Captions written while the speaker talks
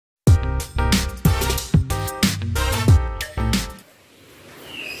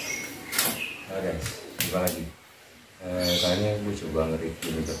Coba lagi. Kayaknya gue coba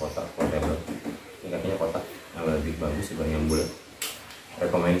nge-review meja kotak portable. Ini katanya kotak yang lebih bagus dibanding yang bulat.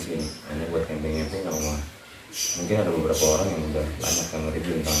 Rekomendasi ini hanya buat camping-camping sama mungkin ada beberapa orang yang udah banyak yang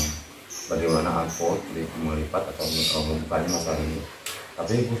nge-review tentang bagaimana unfold di Meja Lipat atau membukanya masalah ini.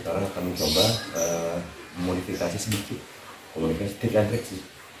 Tapi gue sekarang akan mencoba modifikasi sedikit, komunikasi trik and trik sih,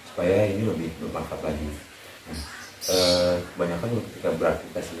 supaya ini lebih bermanfaat lagi. Kebanyakan ketika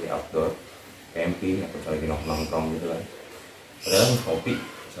beraktivitas di outdoor, camping atau lagi nongkrong gitu kan, padahal kopi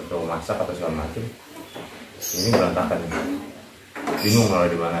atau masak atau segala macam ini berantakan, bingung kalau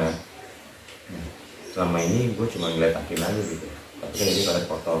di mana kan. Selama ini gue cuma ngeletakin aja gitu, tapi kan ini pada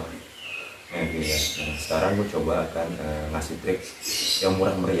kotor. Gitu ya. Nah, sekarang gue coba akan ngasih trik yang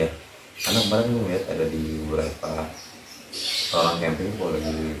murah meriah, karena kemarin gue lihat ada di beberapa orang camping gue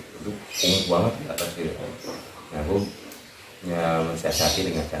lagi duduk kumuh banget di atas gitu. Nah, gue mensiasati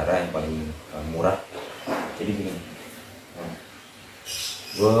dengan cara yang paling murah. Jadi gini,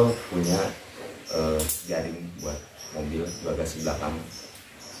 gue punya jaring buat mobil bagasi belakang.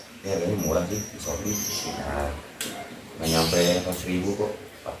 Ini harganya murah sih, di Shopee sekitar nggak nyampe 100.000 kok,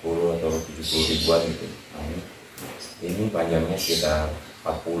 40 atau 70 ribuan gitu. Nah, ini panjangnya sekitar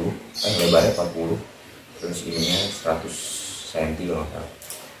 40, lebarnya 40, terus ininya 100 cm kalau nggak salah.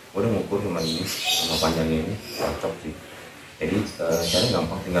 Udah ngukur cuma ini sama panjangnya ini cocok sih. Jadi cara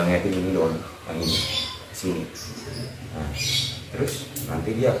gampang, tinggal ngetin ini doang, yang ini ke sini. Nah, terus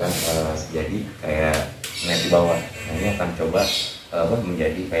nanti dia akan jadi kayak net di bawah. Nah, ini akan coba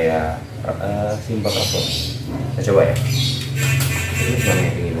menjadi kayak simpel telepon. Kita coba ya. Ini cuma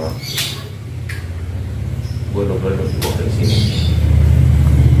ngetin ini doang. Gue double ke sini.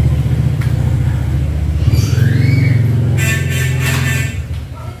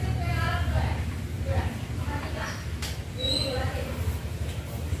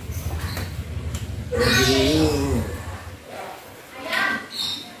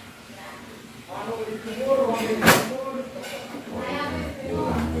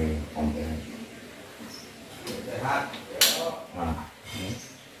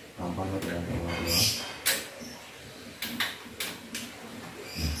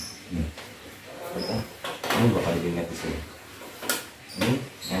 Ini bakal diingat di sini. Ini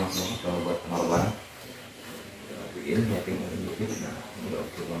enak banget kalau buat taruh barang. Ini nyeting dikit. Nah, ini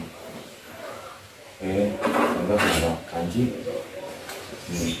oke banget. Oke, ada kanji.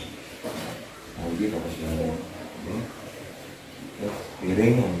 Ini kanji apa sih ini?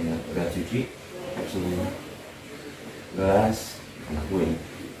 Piring yang udah cuci, sini gelas, anak gue ini,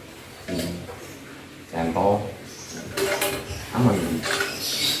 centong, aman ini.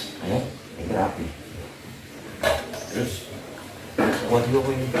 Ayo, ini rapi. Terus buat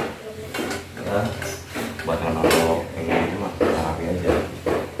juga ini ya, buat anak-anak kayak gini mah rapi aja.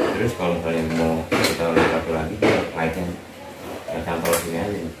 Terus kalau kalian mau kita lebih rapi lagi, lightnya ya cantol sini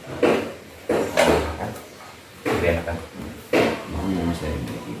aja. Kan lebih enak kan, bisa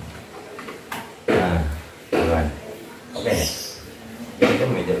ini. Nah, bukan oke ya. Jadi kan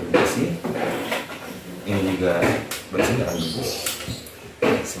meja bersih, ini juga bersih, nggak akan debu.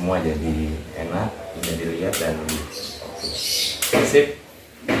 Semua jadi enak, jadi dilihat dan sip.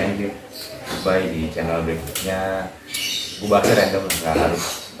 Thank you. Bye di channel berikutnya. Gue bahas random, nggak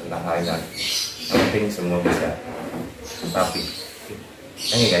harus tentang hal yang penting semua bisa rapi.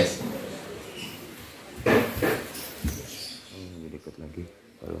 Thank you guys. Lebih dekat lagi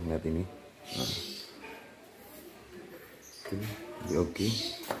kalau ngeliat ini. Ini oke.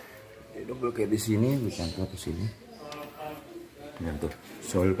 Dia double kayak di sini, dicantol ke sini. Nah tuh,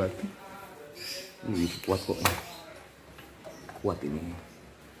 soal batu. Ini kuat kok. Kuat ini.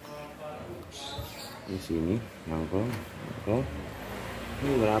 Di sini, nangkol.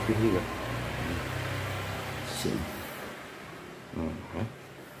 Ini rapi juga. Sini.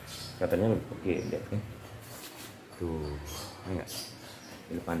 Katanya oke, lihat kan. Tuh, enggak.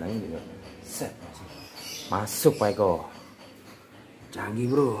 Ini pandangnya juga set masuk Pak Eko.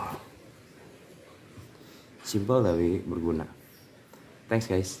 Canggih bro. Simple tapi berguna. Thanks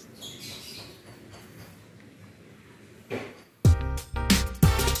guys.